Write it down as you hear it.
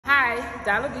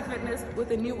DalaDFitness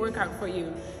with a new workout for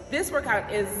you. This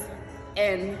workout is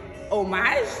an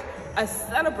homage, a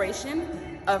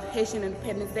celebration of Haitian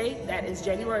Independence Day. That is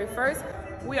January 1st.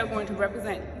 We are going to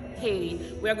represent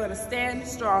Haiti. We are going to stand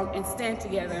strong and stand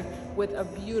together with a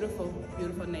beautiful,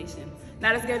 beautiful nation.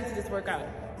 Now let's get into this workout.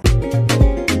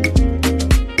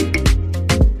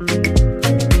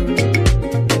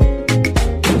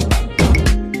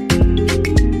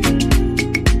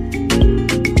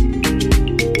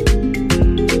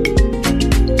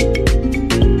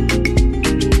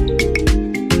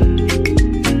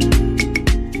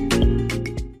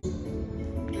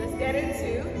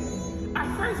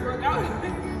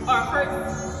 Our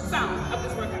first sound of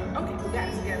this workout. Okay, we got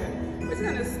it together. We're just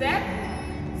gonna step,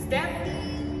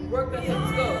 work the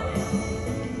hips, go.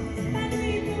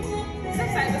 Step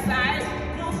side to side,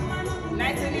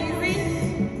 nice and easy.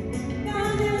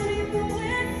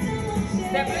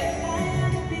 Step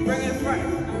it, bring it in front.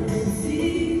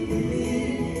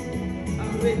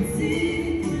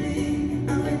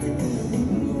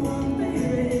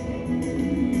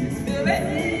 Just feel it.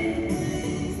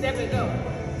 Step it, go.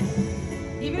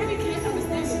 Even if you can't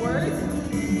understand the words,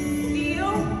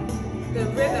 feel the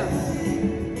rhythm.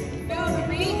 Feel the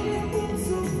beat.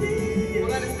 We're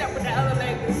going to step with the other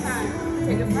leg this time.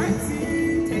 Take it front,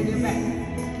 take it back.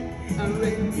 I'm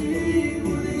ready.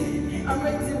 I'm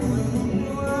ready.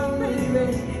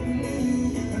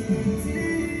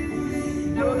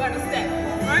 Now we're going to step.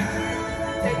 Front,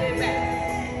 take it back.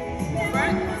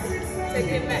 Front, take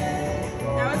it back.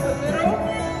 Now it's a little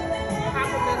hop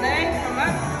of the leg, come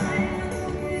up.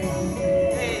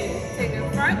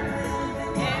 Front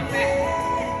and back.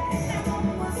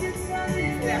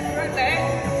 That front leg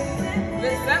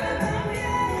lifts up.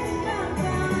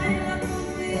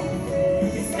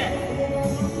 Step.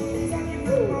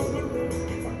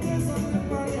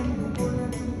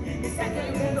 After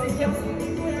you move those hips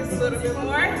just a little bit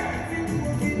more.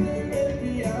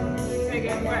 Take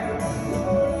it front.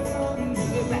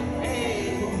 Get back. Hey.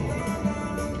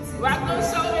 Rock those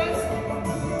shoulders.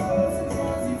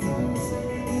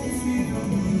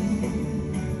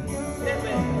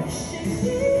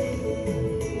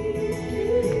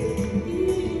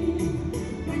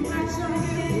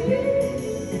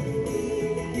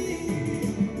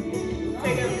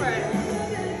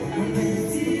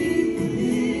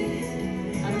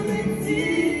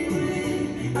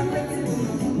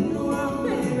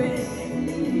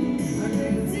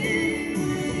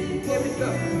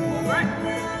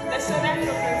 Let's show that from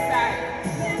the side.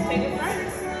 Take it front.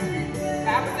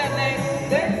 Opposite leg.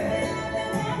 This.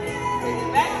 Take it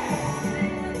back.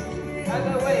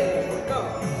 Other way. Go.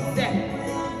 Step.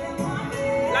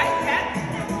 Like that.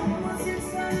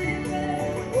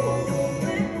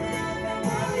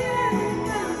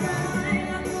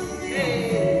 Hey.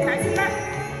 Catch it up.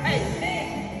 Hey.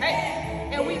 Hey.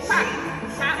 And we pop.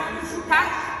 Pop. Pop.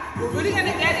 We're really going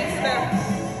to get into the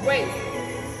waist.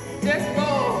 Just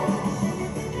roll.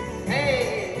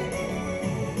 Hey,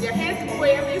 your hands can be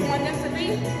wherever you want them to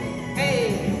be. Hey,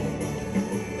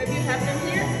 maybe you have them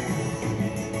here.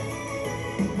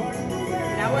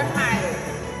 Now we're higher.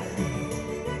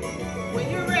 When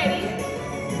you're ready,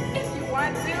 if you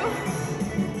want to,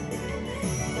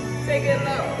 take it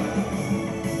low.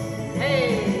 Hey,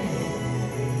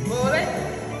 roll it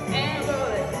and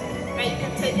roll it. Now you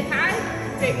can take it high,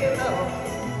 take it low.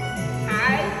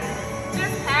 High,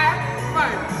 just have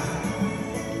fun.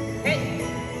 Hey,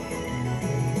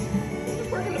 just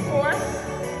working the core.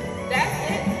 That's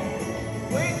it.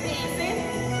 We're dancing,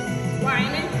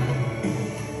 whining.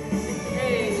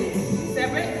 Hey,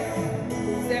 step it,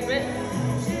 step it.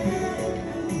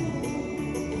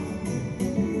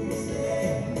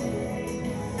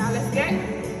 Now let's get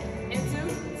into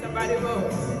somebody roll.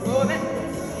 Roll it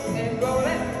and roll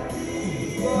it,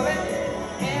 roll it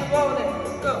and roll it.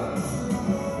 Go.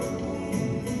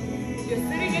 You're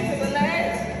sitting into the leg.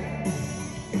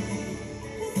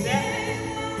 Step,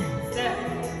 step.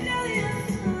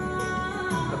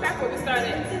 Go back where we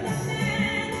started.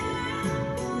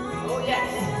 Oh yes.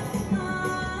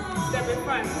 Step in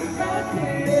front. Step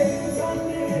it.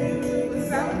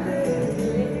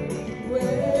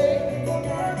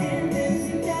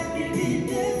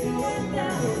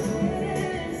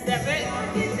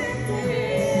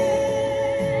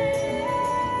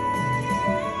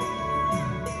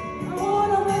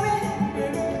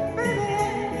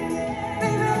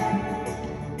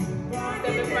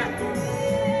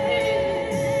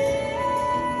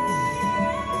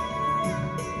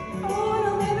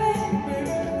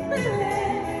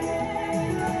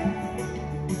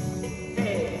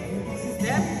 Hey.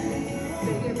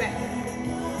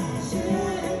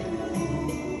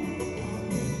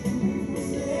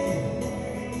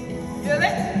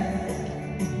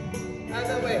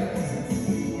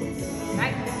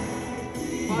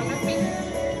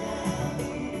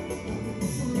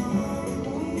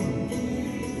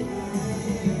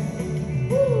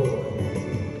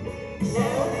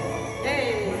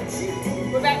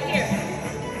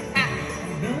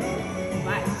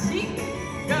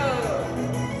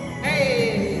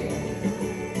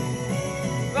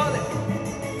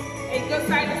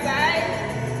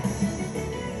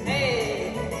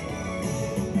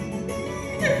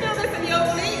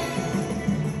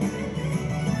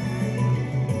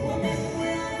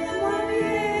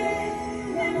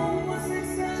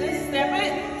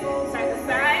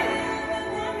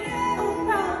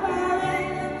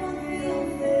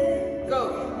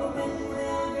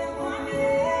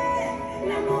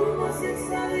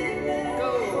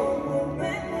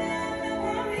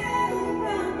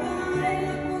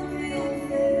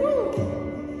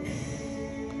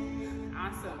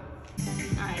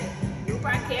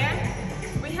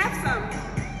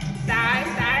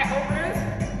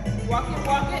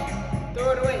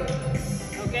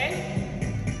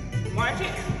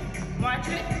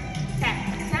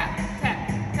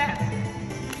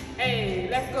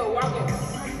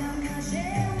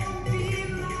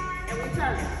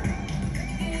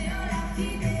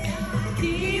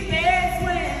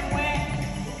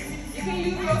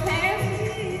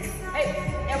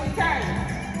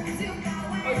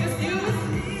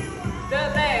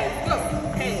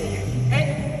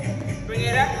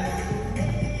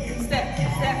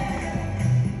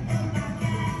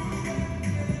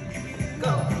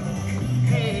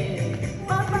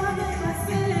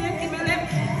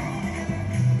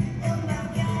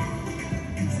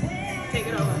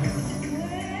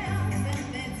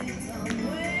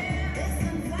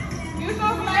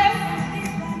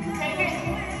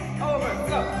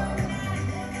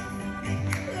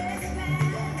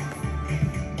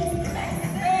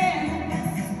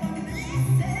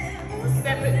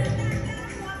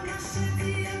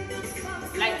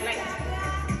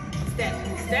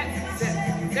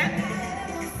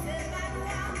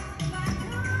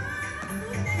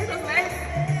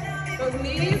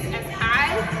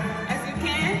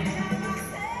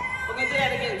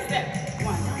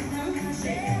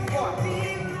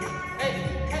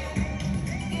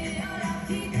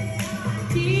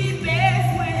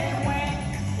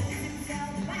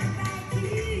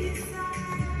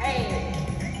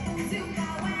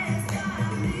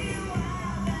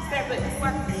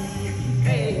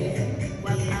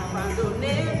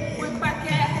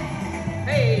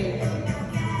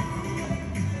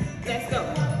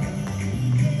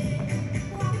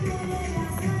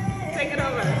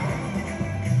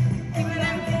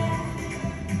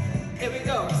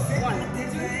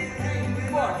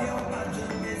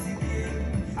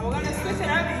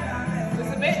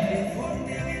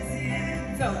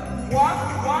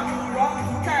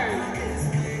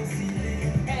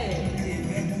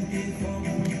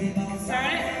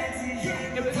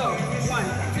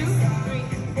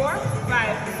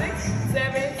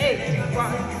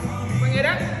 it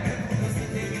up.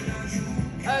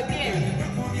 Again.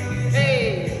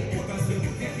 Hey.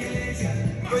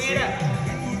 Bring it up.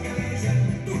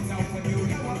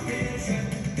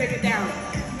 Take it down.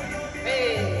 Hey.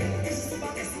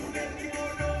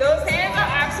 Those hands are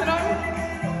optional.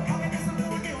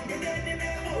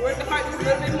 Work the heart just a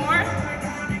little bit more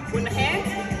with the hands.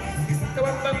 So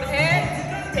work above the head.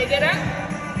 Take it up.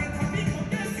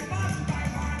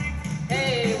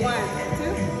 Hey, 1, 2,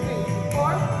 3,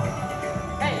 4.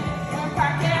 Hey, one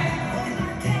podcast.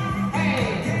 Hey,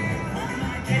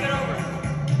 take it over.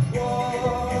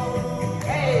 Whoa.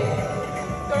 Hey,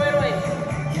 throw it away.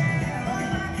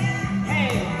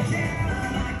 Hey.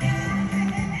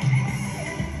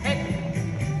 Hey,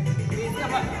 please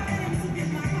come up.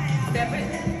 Step it.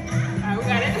 All right, we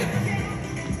got it.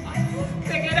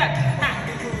 Take it up. Ha.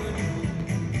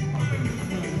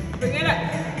 Bring it up.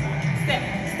 Step,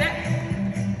 step.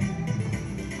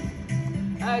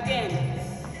 Again.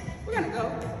 We're gonna go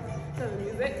to the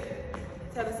music.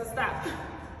 Tell us to stop.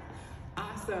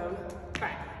 Awesome.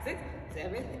 5, 6,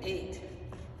 7, 8.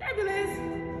 Fabulous.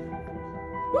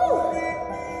 Woo!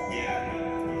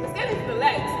 Let's get into the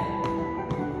legs.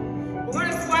 We're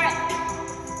gonna squat.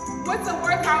 What's a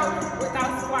workout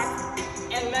without squats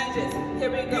and lunges?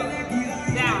 Here we go.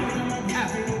 Down, up.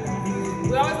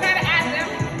 We always gotta add them.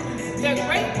 They're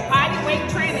great body weight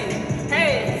training.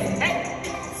 Hey, hey.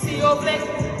 See your leg.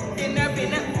 Fin up,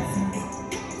 fin up.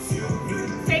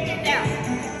 Take it down,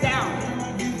 down.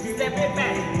 Step it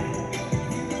back.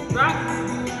 Drop.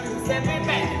 Step it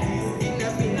back.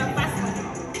 Fin up, fast.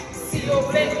 See your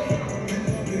leg.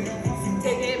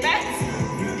 Take it back.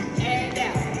 And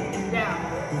down, down.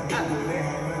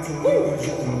 Woo.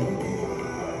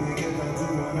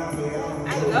 I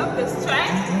love this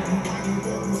track.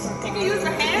 You can use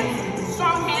your hands,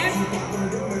 strong hands.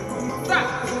 Drop,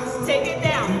 take it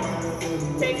down,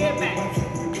 take it back.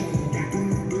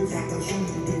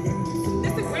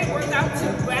 This is a great workout to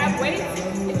grab weights.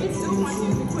 If you do want to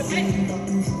use equipment,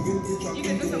 you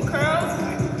can do some curls.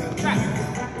 Drop,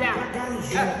 down,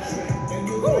 up.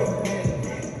 Woo.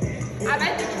 I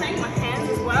like to train my hands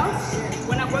as well.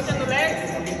 When I'm working the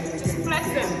legs, just flex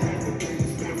them.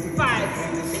 5,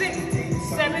 6,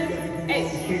 7,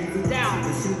 8. Down.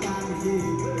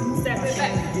 Step it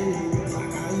back.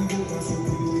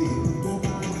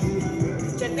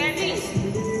 Check that knee.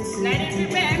 90 degree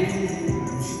bend.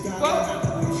 Go.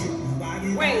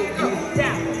 Wait, go.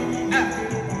 Down. Up.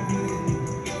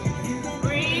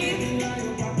 Breathe.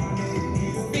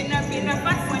 Fin up,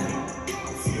 fast one.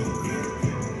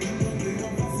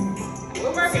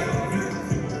 We're working.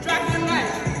 Drop your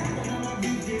lunge.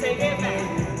 Take it back.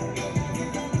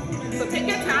 So take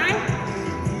your time.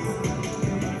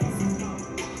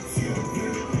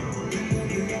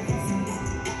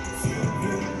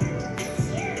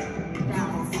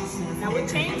 Down. Now we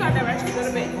change our direction a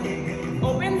little bit.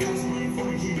 Open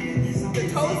the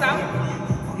toes out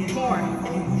more.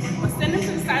 We'll send them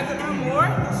to the sides of the room more.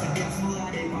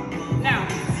 Now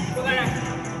we're gonna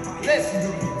lift.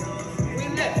 We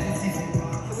lift.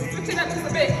 So we switch it up just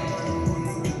a bit.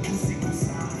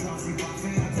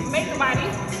 To make the body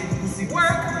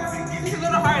work just a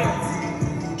little harder.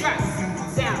 Drop,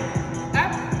 down,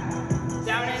 up,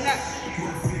 down and up.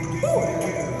 Woo.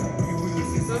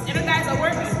 Those inner thighs are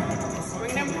working.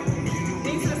 Bring them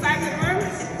knees to the sides of the room.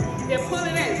 They're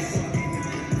pulling in.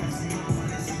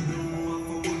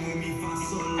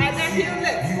 As that heel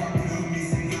lifts.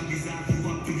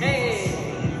 Hey.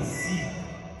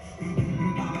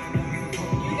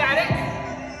 You got it?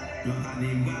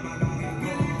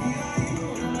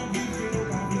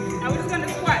 Now we're just gonna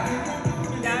squat.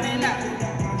 Down and up.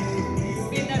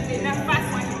 Fin up, fast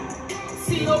one.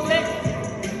 See your leg.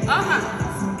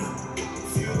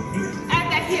 Add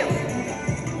that heel.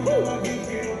 Woo.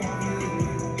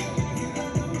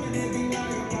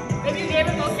 Maybe you gave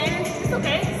it those hands. It's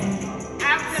okay.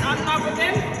 After on top of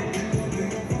them.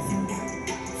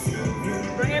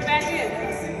 Bring it back in.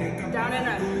 Down and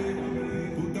up.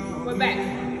 We're back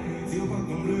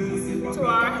to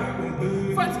our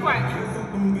front squat.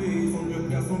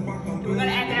 We're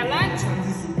gonna add that lunge.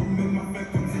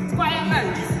 Squat and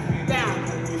lunge. Down.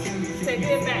 Take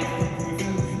it back.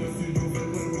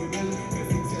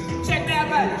 Check that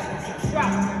lunge.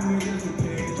 Drop.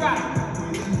 Drop.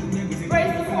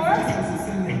 Raise the core.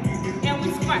 And we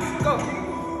squat. Go.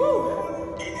 Woo.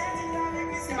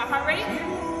 See my heart rate?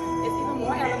 It's even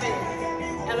more elevated.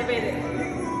 Elevated.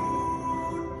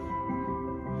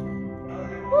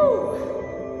 Woo.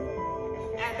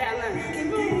 Add that lunge. Keep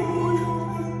moving.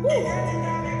 Woo.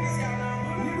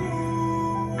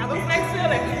 Have a flex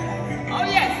feeling. Oh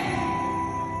yes.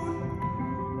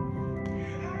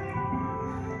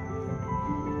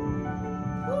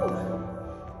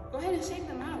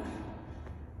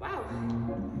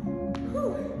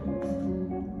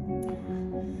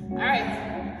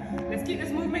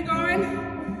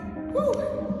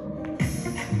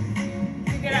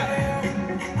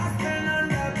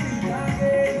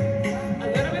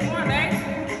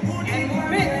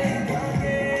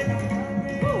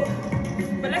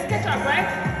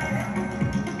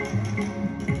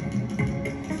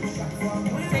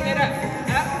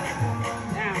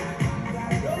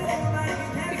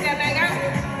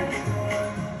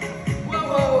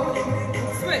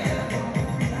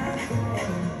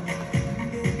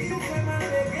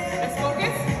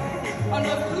 on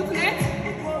those glutes next.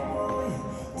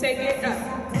 Take it up,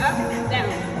 down.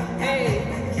 Hey.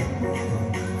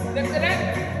 Lift it up.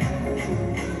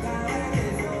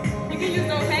 You can use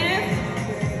those hands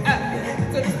up.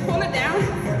 So just pull it down.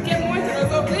 Get more into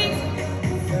those obliques.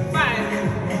 5,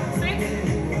 6,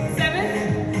 7.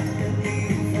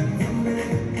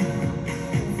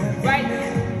 Right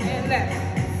and left.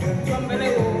 From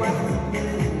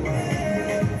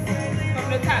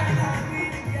the top.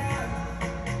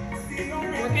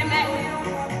 Working that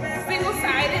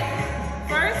single-sided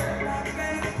first.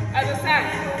 Other side.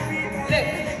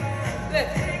 Lift.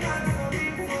 Lift.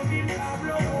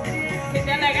 Kick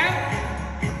that leg out.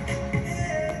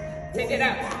 Take it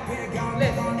out.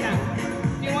 Lift. Now,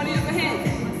 if you want to use the hand,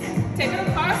 take it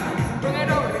across, bring it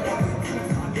over.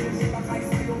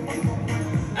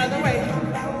 Other way.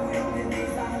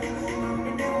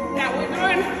 Now we're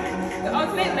doing the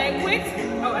alternate leg kicks.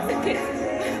 Oh, I said kicks.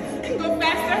 You can go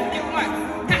faster if you want.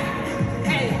 Ha.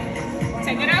 Hey.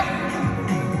 Take it out.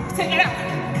 Take it out.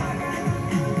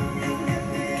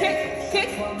 Kick, kick,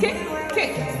 kick,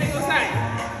 kick. Single side.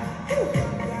 Woo.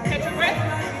 Catch your breath.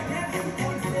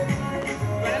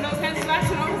 Running those hands flat,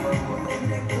 you know.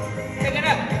 Take it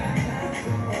up.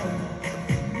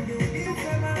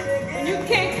 When you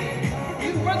kick, you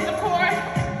work the core.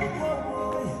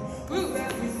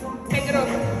 Glutes. Take it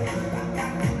over.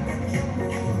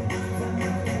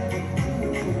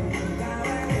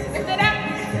 Lift it up.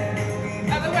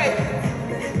 Other way.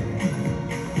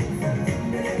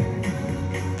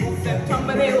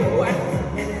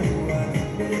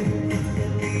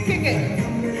 Kick it.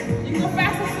 You can go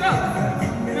fast and slow.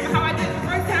 Remember how I did it the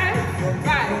first time?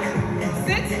 5,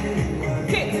 6,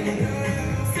 kick.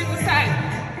 Single side.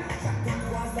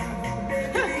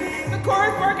 The core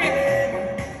is working.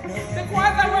 The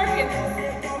quads are working.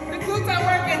 The glutes are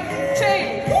working. Chain.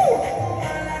 Woo!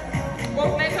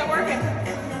 Both legs are working.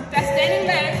 That standing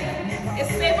leg is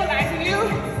stabilizing you.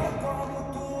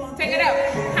 Take it out.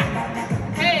 Ha.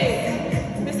 Hey.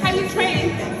 This is how you train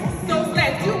those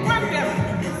legs. You work them.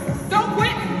 Don't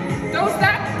quit. Don't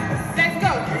stop. Let's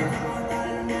go.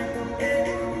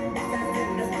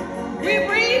 We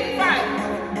breathe. 5,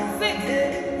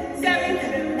 6, 7,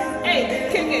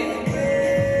 8. Kick it.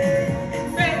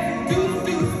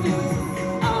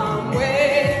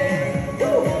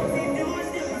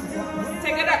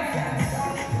 Take it up.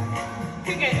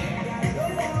 Kick it.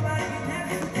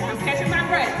 I'm catching my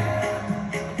breath.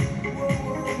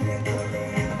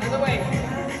 Other way.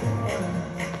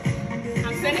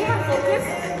 I'm sending my focus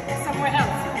somewhere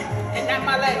else and not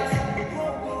my legs.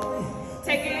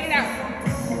 Taking it out.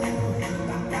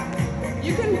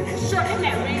 You can shorten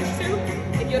that range too.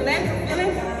 If your legs are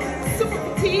feeling super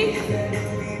fatigued,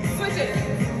 switch it.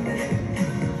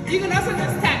 You can also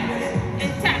just tap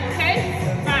and tap, okay?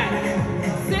 5,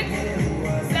 6,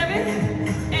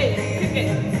 7, 8. Kick it.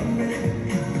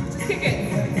 Just kick it.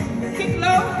 Kick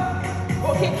low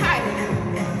or kick high.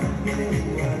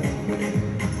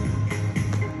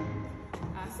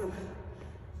 Awesome.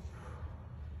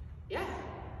 Yeah,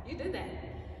 you did that.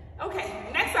 Okay,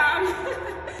 next arm.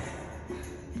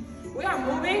 We are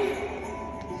moving.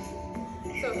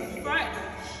 So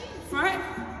front,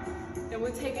 then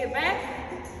we'll take it back.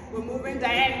 We're moving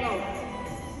diagonal.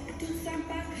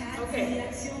 Okay,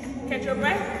 catch your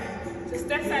breath. Just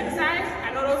step side to side.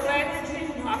 I know those legs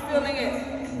are feeling it.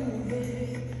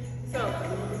 So,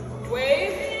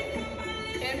 wave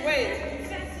and wave.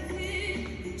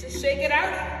 Just shake it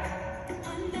out.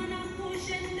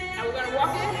 And we're gonna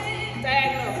walk it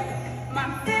diagonal. My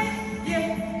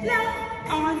yellow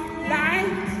online.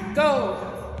 Go.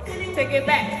 Take it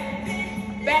back.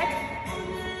 Back,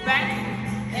 back,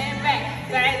 and back.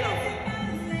 Diagonal.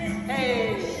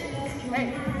 Hey, hey.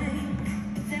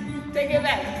 Take it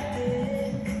back.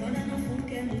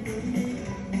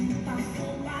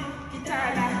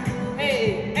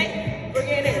 Hey, hey. Bring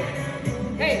it in.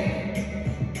 Hey.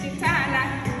 Kitana.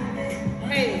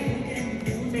 Hey.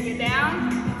 Take it down.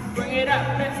 Bring it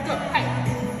up. Let's go. Hey.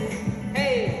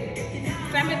 Hey.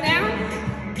 Slam it down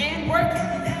and work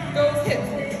those hips.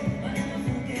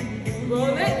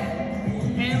 Roll it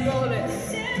and roll it.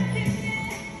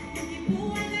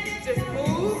 Just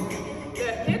move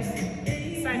the hips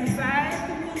side to side.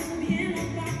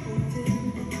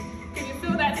 Can you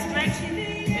feel that stretch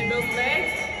in those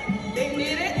legs? They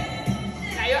need it.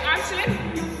 Now your option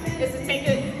is to take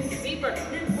it deeper.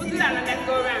 We'll do that on the next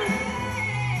go around.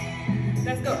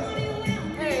 Let's go.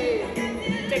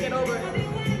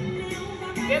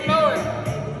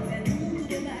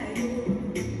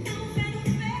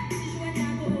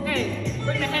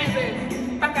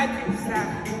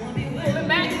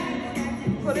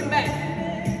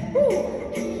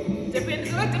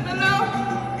 do it, dip it low.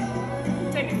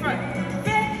 Take it front.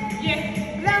 Yeah,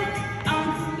 low, on,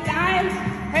 down.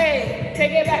 Hey,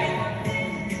 take it back.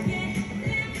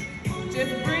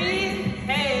 Just breathe.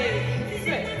 Hey,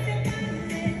 switch.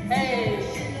 Hey.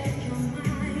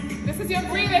 This is your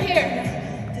breather here.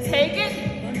 Take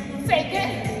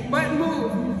it, but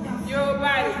move your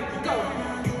body. Go.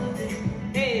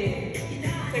 Hey,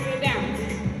 take it down.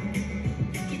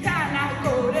 Keep time now,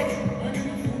 roll it.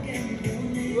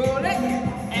 Roll it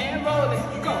and roll it.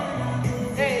 Go.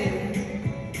 Hey.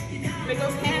 Make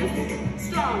those hands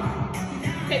strong.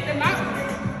 Take them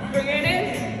out. Bring it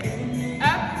in.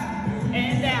 Up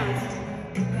and down.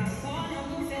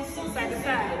 Side to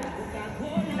side.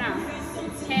 Now,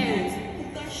 hands.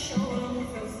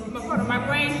 Hold on, my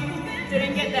brain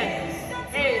didn't get that.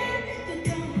 Hey.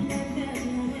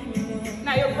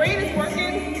 Now your brain is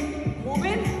working,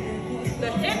 moving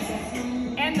the hips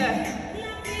and the...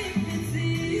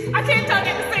 I can't talk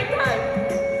at the same time.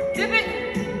 Dip it.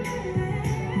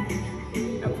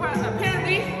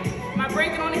 Apparently, my brain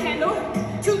can only handle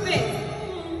two things.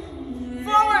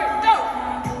 Forward, go.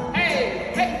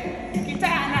 Hey, hey, keep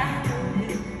time now.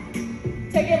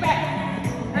 Take it back.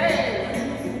 Hey.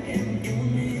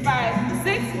 5,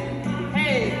 6,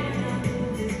 hey,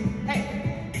 hey,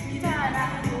 keep time now.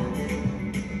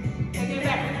 Take it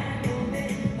back.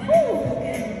 Woo.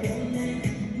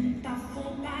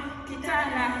 Keep time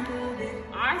now.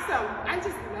 Awesome. I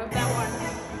just love that one.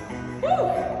 Woo.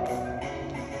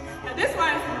 Now this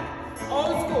one's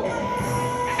old school. I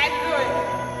had to do it.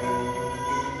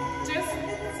 Just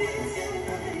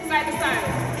side to side.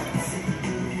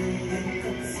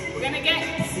 We're gonna get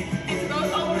into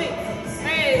those obliques.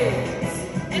 Hey,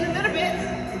 and a little bit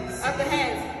of the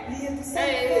hands.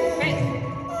 Hey, hey.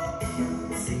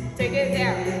 Take it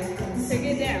down. Take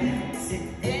it down.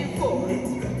 And pull.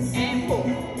 And pull.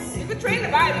 You can train the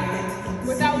body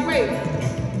without weight.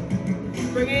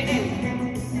 Bring it in.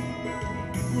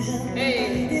 Hey.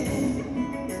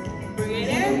 Bring it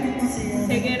in.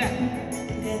 Take it up.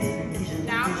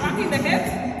 Now rocking the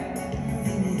hips.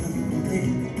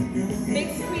 Big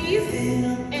squeeze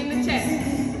in the chest.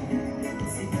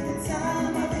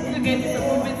 We'll get to the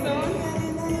movement soon.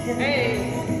 Hey.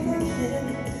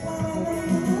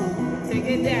 Take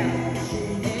it down.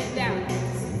 And down.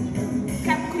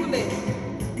 Calculate.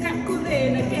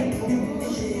 Calculate again.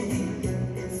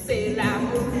 C'est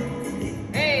l'amour.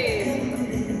 Hey.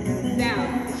 Down.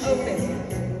 Open.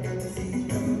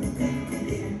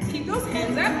 Keep those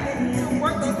hands up to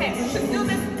work those hands. You should feel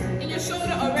this in your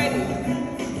shoulder already.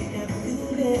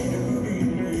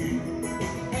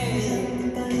 Hey.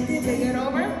 Take it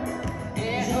over.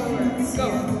 And over. Go.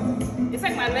 It's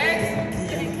like my legs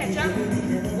couldn't catch up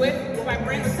with what my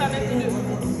brain was telling me to do.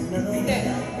 Step.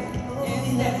 And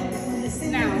step.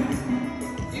 Now,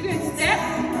 you can step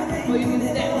or you can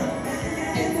step.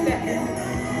 And step.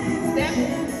 Step.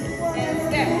 And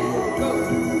step. Go.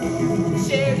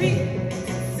 Chérie,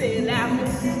 c'est l'amour.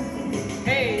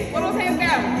 Hey, put those hands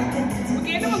down. We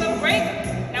gave them a little break.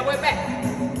 Now we're back.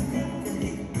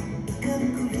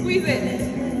 Squeeze it.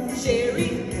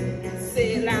 Chérie,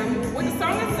 c'est l'amour. What the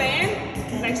song is saying,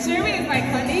 like chérie is like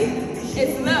honey,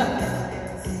 it's love.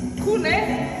 Cool,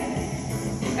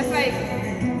 that's like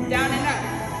down and up.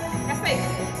 That's like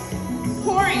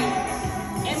pouring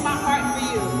in my heart for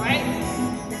you, right?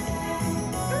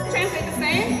 Doesn't translate the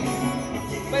same,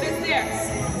 but it's there.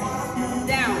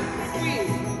 Down,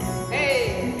 squeeze.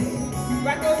 Hey,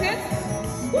 rock those hips.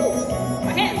 Woo,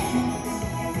 my hands.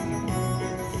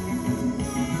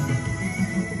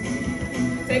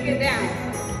 Take it down.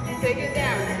 Take it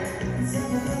down.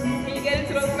 Can you get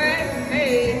into those legs?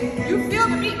 Hey, you feel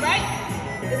the beat, right?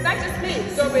 It's not just me.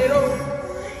 Sobero.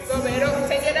 Sobero.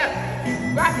 Take it up.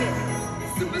 Rock it.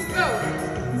 Super slow.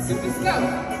 Super slow.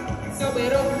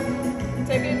 Sobero.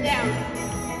 Take it down.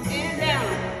 And down.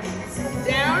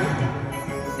 Down.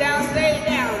 Down. Stay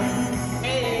down.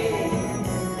 Hey.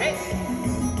 Hey.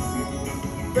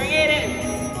 Bring it in.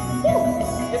 Woo.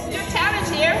 This is your challenge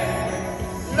here.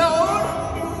 Load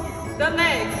the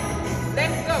legs.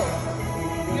 Let's go.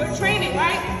 You're training,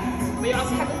 right? But you're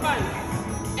also having fun.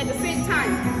 At the same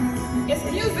time, it's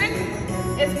music,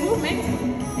 it's movement,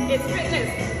 it's fitness.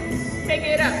 Take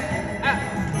it up, up.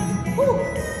 Woo.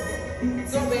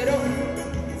 Sobero,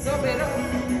 sobero.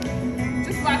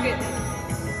 Just rock it.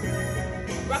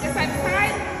 Rock it side to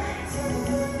side.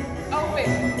 Open.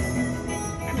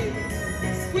 I mean,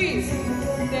 squeeze,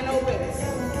 then open.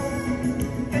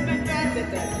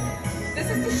 This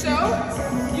is to show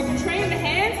you can train the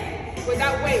hands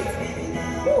without weight.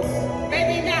 Woo.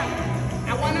 Baby, now,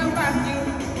 I want to rock you.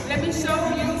 Let me show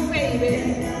you, baby.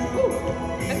 Woo.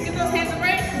 Let's give those hands a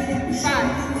break. 5,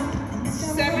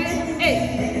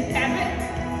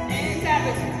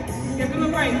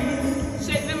 break.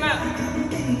 Shake them out.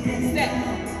 Step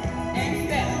and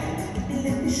step.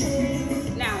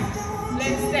 Now,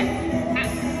 let's step.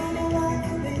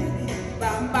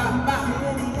 Bop, bop, bop.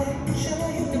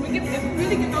 Did we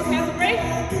really get those hands a break?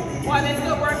 Or are they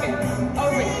still working?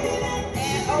 Open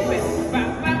and open. Bop,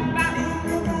 bop, bop.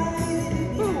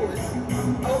 Ooh.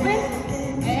 Open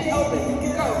and open.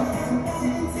 Go.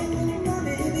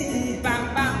 Bop,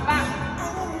 bop, bop.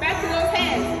 Back to those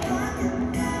hands.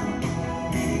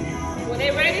 Were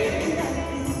they ready?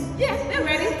 Yeah, they're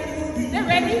ready. They're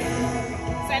ready.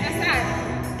 Side to side.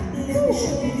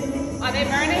 Ooh. Are they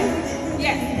burning?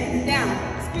 Yes. Down.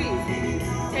 Squeeze.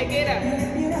 Take it up.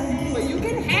 But you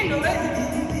can handle it.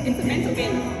 It's a mental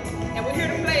game. And we're here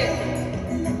to play it.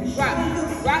 Rock.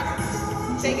 Rock.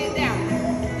 Take it down.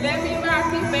 Let me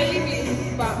rock you,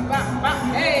 baby. Bop, bop, bop.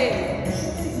 Hey.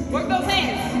 Work those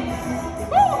hands.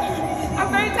 Woo. I'm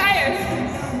very tired.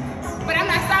 But I'm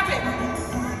not stopping.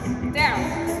 Down.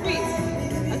 Squeeze.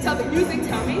 Until the music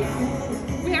tell me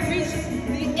we have reached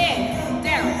the end.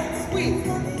 Down. Squeeze.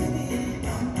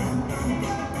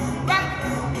 Rock.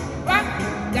 Rock.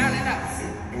 Down and up.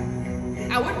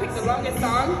 I would pick the longest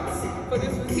song for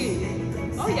this routine.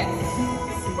 Oh yes.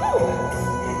 Woo.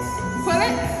 Pull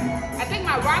it. I think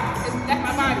my rock is left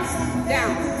my body.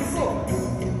 Down. Pull.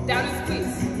 Down and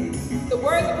squeeze. The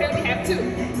words apparently have two.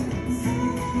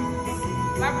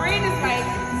 My brain is like,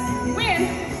 when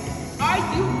are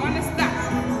you gonna stop?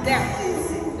 Down.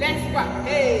 Let's rock.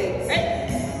 Hey, hey.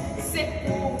 Sit.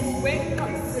 Wait.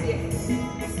 Come to the end.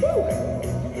 Woo.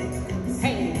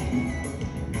 Hey.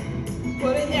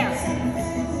 Pull it down.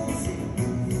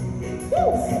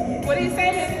 Woo. What are you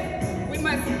saying? We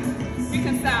must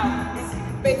reconcile.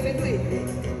 Basically. You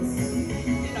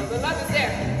know, the love is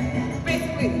there.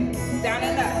 Basically. Down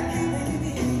and up.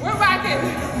 We're rocking.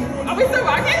 Are we still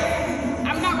rocking?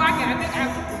 I'm not rocking.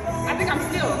 I think I'm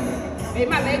still. Maybe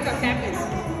my legs are tapping.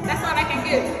 That's all I can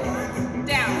give.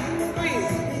 Down.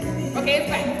 Squeeze. Okay, it's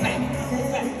back. It's back. It's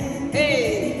back.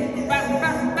 Hey. Back,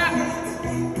 back, back.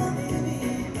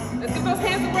 Let's give those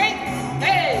hands a break.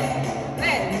 Hey.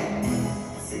 Legs.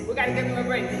 We gotta give them a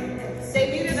break. They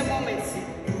needed a moment.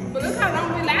 But look how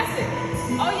long we lasted.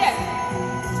 Oh yes.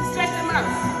 To stretch them out.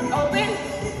 Open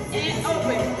and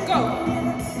open. Go.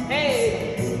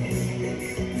 Hey.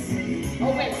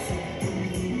 Open.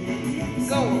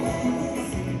 Go.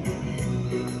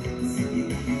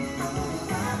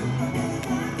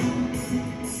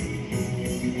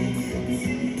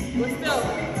 We're still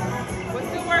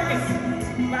working.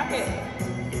 Rock it.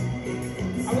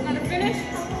 Are we gonna finish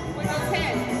with those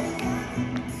hands?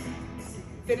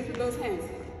 Finish with those hands.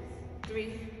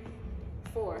 3,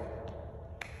 4.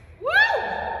 Woo!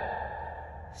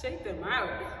 Shake them out.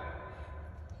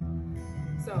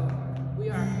 So we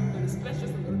are going to stretch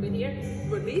just a little bit here.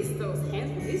 Release those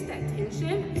hands, release that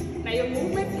tension. Now your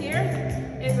movement here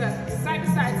is a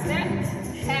side-to-side step.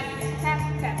 Tap, tap,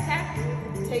 tap, tap.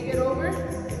 Take it over,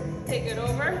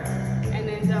 and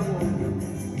then double.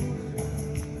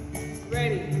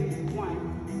 Ready?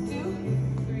 1, 2,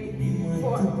 3,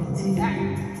 4. Tap,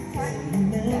 tap,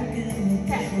 tap,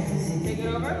 tap. Take it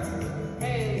over.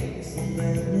 Hey.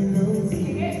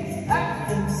 Kick it. Up,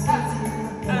 up,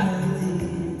 up.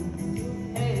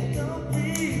 Hey.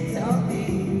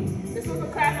 This was a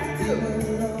classic too.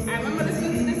 I remember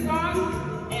listening to this song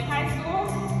in high school.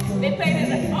 They played it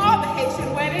at all the Haitian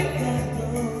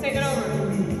weddings. Take it over.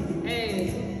 Hey.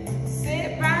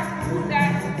 Sit back, move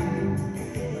that.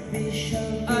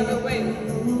 Other way.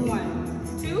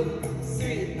 1, 2,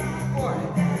 3, 4,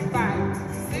 5,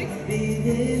 6,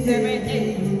 7,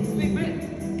 8. Sweep it.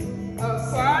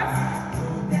 Across.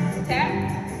 Tap.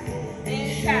 And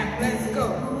tap. Let's go.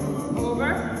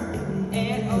 Over.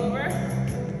 And over.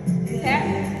 Tap.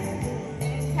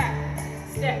 And tap.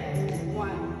 Step. 1,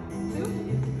 2,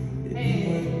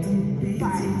 and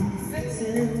 5, 6,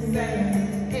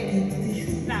 7,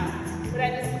 8. Now, what I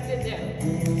just did there,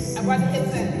 I brought the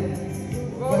hips in.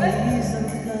 Roll it. I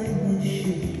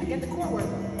get the core work.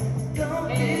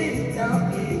 And down.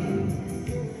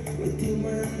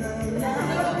 Now a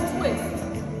little twist.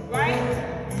 Right?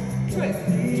 Twist.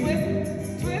 Twist.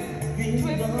 Twist.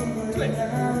 Twist. Twist.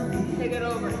 Take it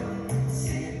over.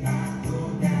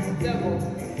 Double.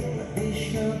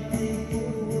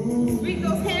 Sweep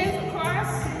those hands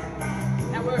across.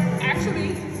 And we're actually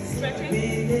stretching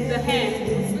the hands.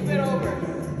 Sweep it over.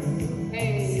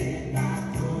 Hey.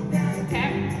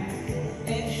 Tap.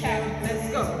 And tap. Let's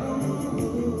go.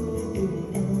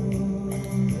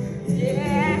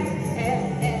 Yeah.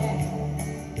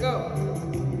 Go.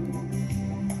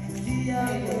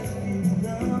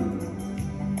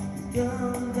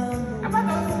 How about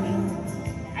those?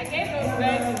 I gave those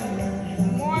legs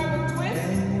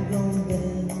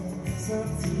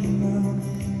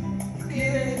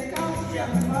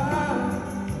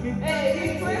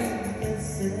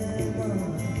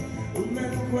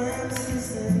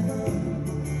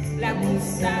Hey,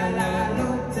 step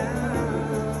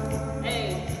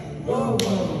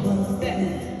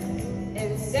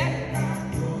and step,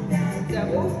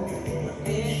 double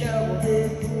and double.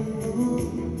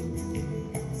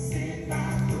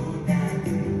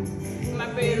 My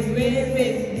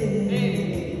favorite,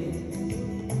 hey.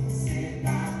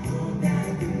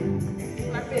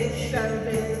 My favorite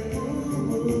Saturday.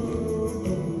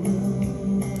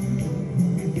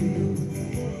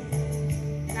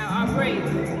 Now our break.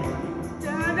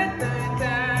 Da da da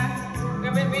da.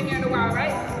 I've been here in a while,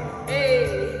 right?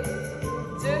 Hey,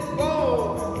 just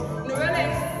roll. No,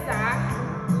 relax.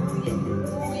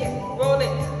 Ooh yeah. Roll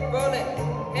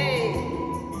it. Hey,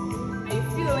 are you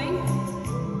feeling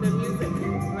the music,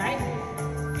 right?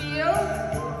 Feel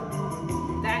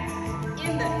that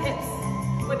in the hips.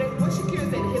 What Shakira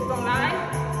said, the hips don't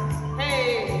lie.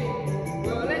 Hey,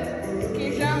 roll it.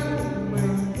 Keep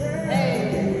jumping.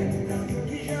 Hey,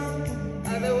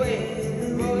 other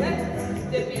way. Roll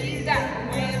it. The beat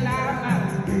that way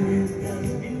lava.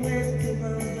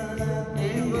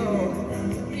 And roll.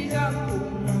 Keep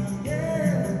jumping.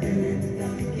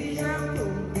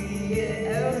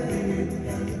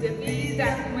 The beat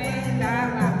that way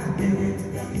lava.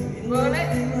 Roll it.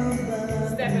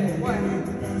 Step it.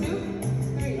 1,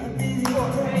 2, 3,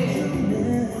 4. Hey.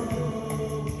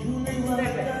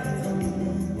 Step it.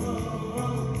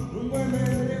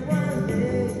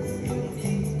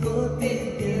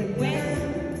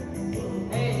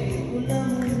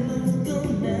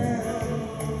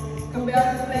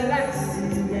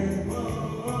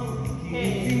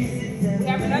 Hey, we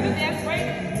have another dance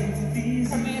break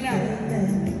coming up.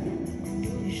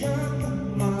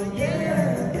 Oh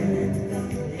yeah.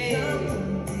 Hey,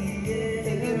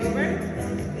 take it over.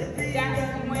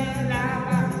 That's when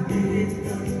lava.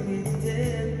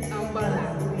 Umbrella.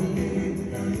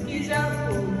 Keep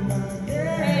up.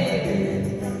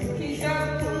 Hey, keep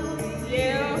up.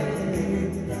 Yeah.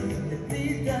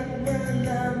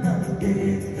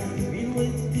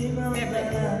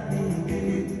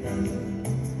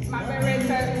 My favorite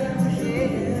touch.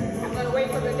 I'm gonna wait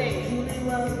for the day.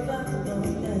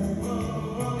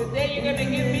 The day you're gonna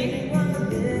give me.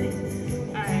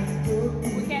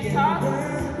 Alright. We can't talk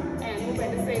and move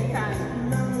at the same time.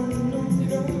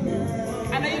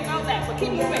 I know you know that, but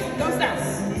keep moving. Don't stop.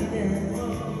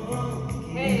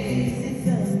 Hey,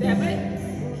 step it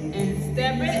and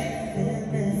step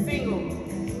it. Single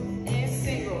and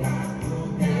single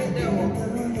and double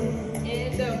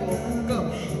and double.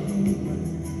 Go.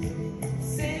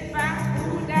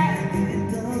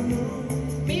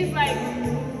 Means like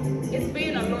it's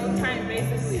been a long time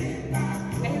basically.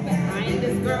 And he's behind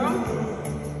this girl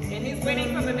and he's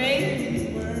waiting for the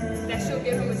day that she'll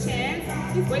give him a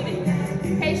chance. He's waiting.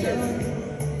 Patience.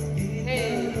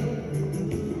 Hey.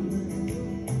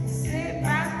 Sit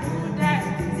back, do that.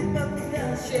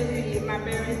 Should be my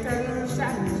very turn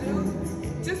shot too.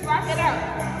 Just rock it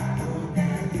out.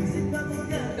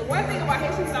 The one thing about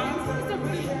Haitian songs is they're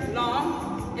really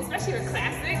long, especially the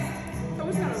classics. So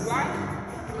we're just gonna rock.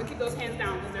 I'm gonna keep those hands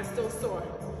down because they're still sore.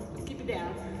 Just keep it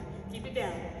down. Keep it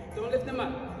down. Don't lift them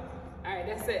up. All right,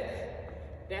 that's it.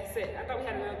 That's it. I thought we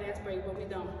had another dance break, but we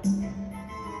don't.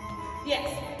 Yes,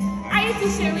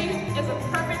 Haitian is a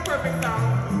perfect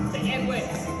song to end with.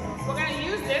 We're gonna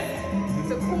use this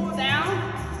to cool down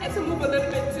and to move a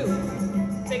little bit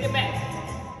too. Take it back.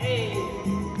 Hey,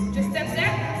 just step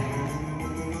that.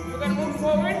 We're gonna move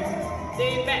forward,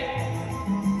 then back.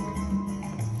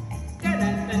 Dun,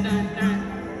 dun, dun, dun,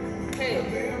 dun. Hey.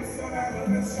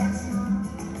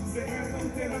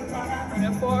 Bring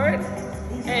it forward.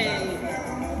 Hey.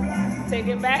 Take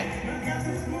it back.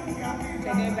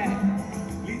 Take it back.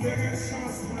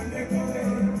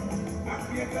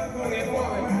 Bring it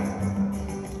forward.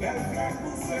 5,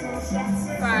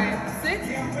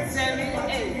 6, 7,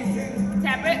 8.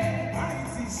 Tap it.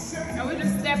 And we're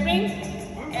just stepping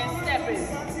and stepping.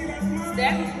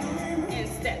 Step and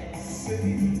step.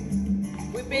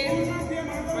 We've been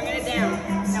bringing it down.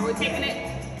 Now we're taking it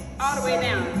all the way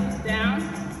down. Down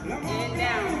and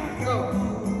down. Go.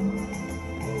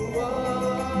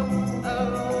 Whoa,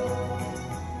 oh.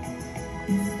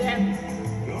 Step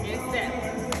and step.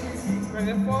 Bring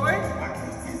it forward.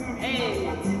 Hey.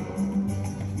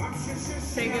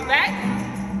 Take it back.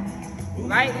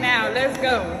 Right now, let's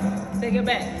go. Take it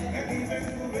back.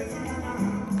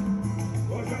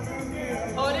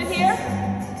 Hold it here.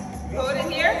 Hold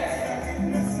it here.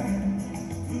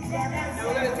 Now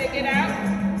we're going to take it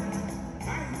out.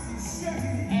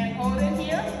 And hold it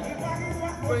here.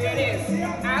 Bring it in.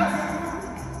 Out.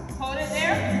 Hold it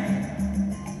there.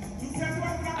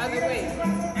 Other way.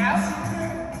 Out.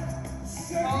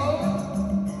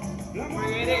 Hold.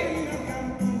 Bring it in.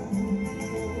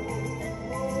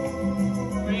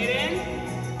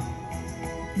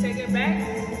 it back.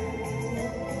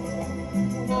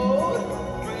 Hold.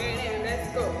 Bring it in.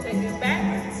 Let's go. Take it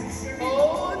back.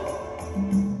 Hold.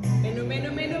 Menu,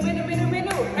 menu, menu, menu, menu,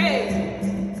 menu. Hey.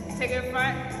 Take it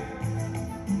front.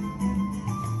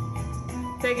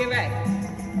 Take it back.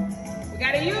 We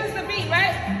gotta use the beat,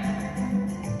 right?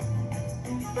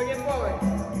 Bring it forward.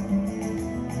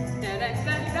 Da, da,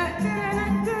 da, da, da, da,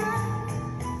 da.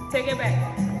 Take it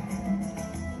back.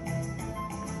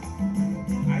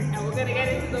 And we're gonna get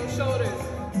into those shoulders.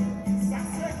 Da,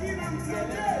 da,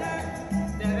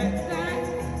 da, da, da.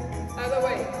 Other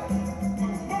way.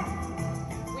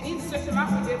 We need to stretch them out.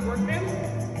 We just work them.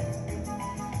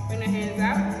 Bring the hands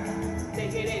out.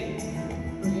 Take it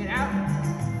in. Bring it out.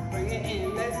 Bring it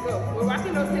in. Let's go. We're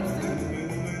rocking those hips too.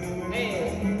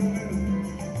 Hey.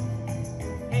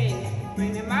 Hey.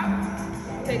 Bring them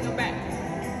out. Take them back.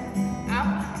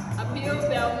 Out. Appeal,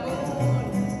 bell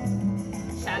moon.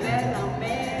 Chalet, la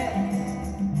mer.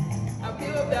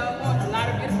 Appeal, bell moon. A lot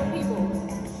of beautiful people.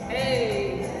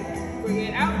 Hey. Bring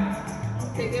it out.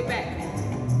 Take it back.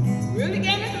 Really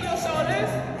getting into those shoulders.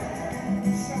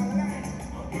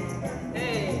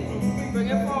 Hey. Bring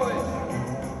it forward.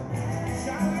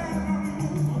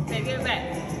 Take it back.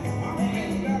 Hey.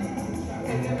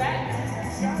 Take it back.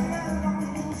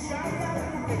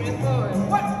 Take it forward.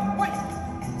 What?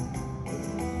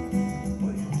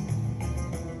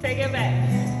 Take it back.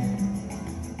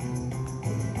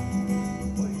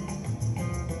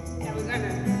 And we're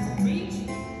gonna reach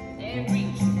and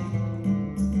reach.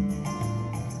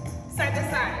 Side to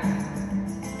side.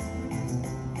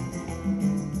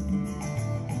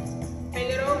 Take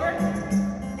it over.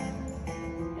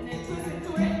 And then twist it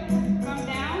to it. Come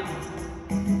down.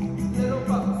 Little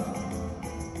pulse.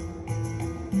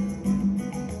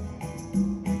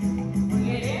 Bring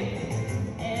it in.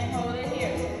 And hold it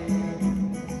here.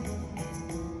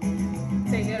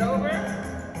 Take it over.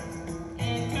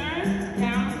 And turn.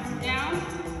 Down, down.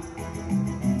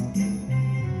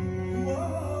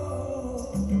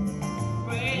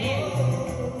 Bring it in.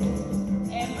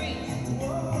 And reach.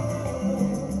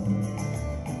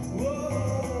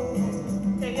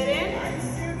 Take it in.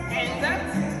 Hands up.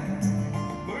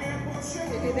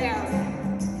 Take it down.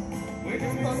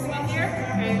 Just pulsing in here.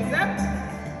 Hands up.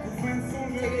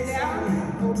 Take it down.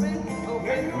 Open,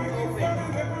 open, open.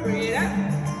 Bring it up.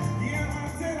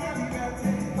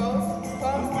 Pulse,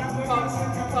 pulse, pulse,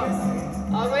 pulse.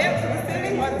 All the way up to the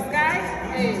ceiling or the sky.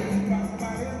 Hey.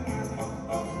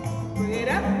 Bring it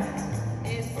up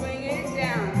and swing it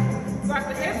down. Rock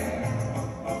the hips.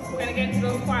 We're gonna get into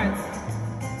those quads.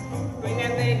 Bring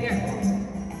that leg up.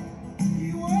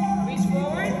 Reach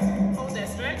forward. Hold that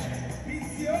stretch.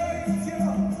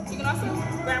 You can also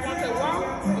grab onto a wall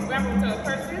or grab onto a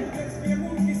person.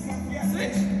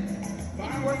 Switch. If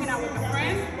you're working out with a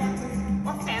friend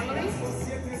or family.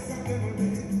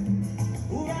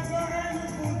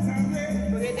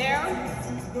 Bring it down.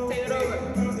 Take it over.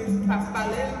 Papa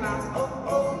Lima. Oh,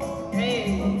 oh. Hey.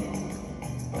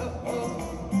 Oh, oh.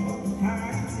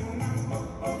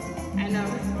 I know.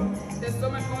 There's so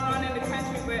much going on in the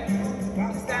country, but you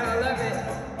just gotta love it.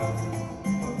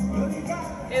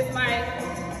 It's my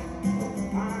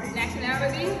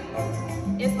nationality.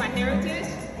 It's my heritage.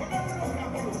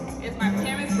 It's my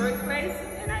parents' birthplace,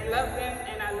 and I love them,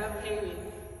 and I love Haiti.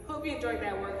 Hope you enjoyed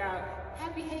that workout.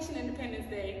 Happy Haitian Independence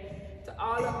Day to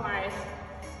all of my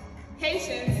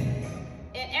Haitians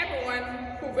and everyone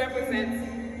who represents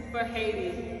for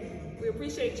Haiti. We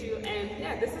appreciate you, and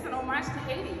yeah, this is an homage to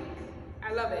Haiti.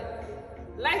 I love it.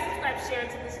 Like, subscribe, share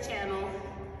to this channel.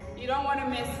 You don't want to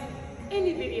miss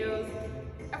any videos.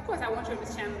 Of course, I want you on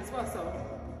this channel as well, so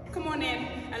come on in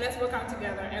and let's work out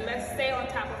together and let's stay on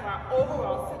top of our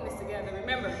overall fitness together.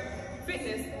 Remember,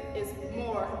 fitness is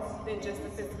more than just the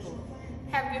physical.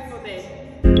 Have a beautiful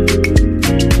day.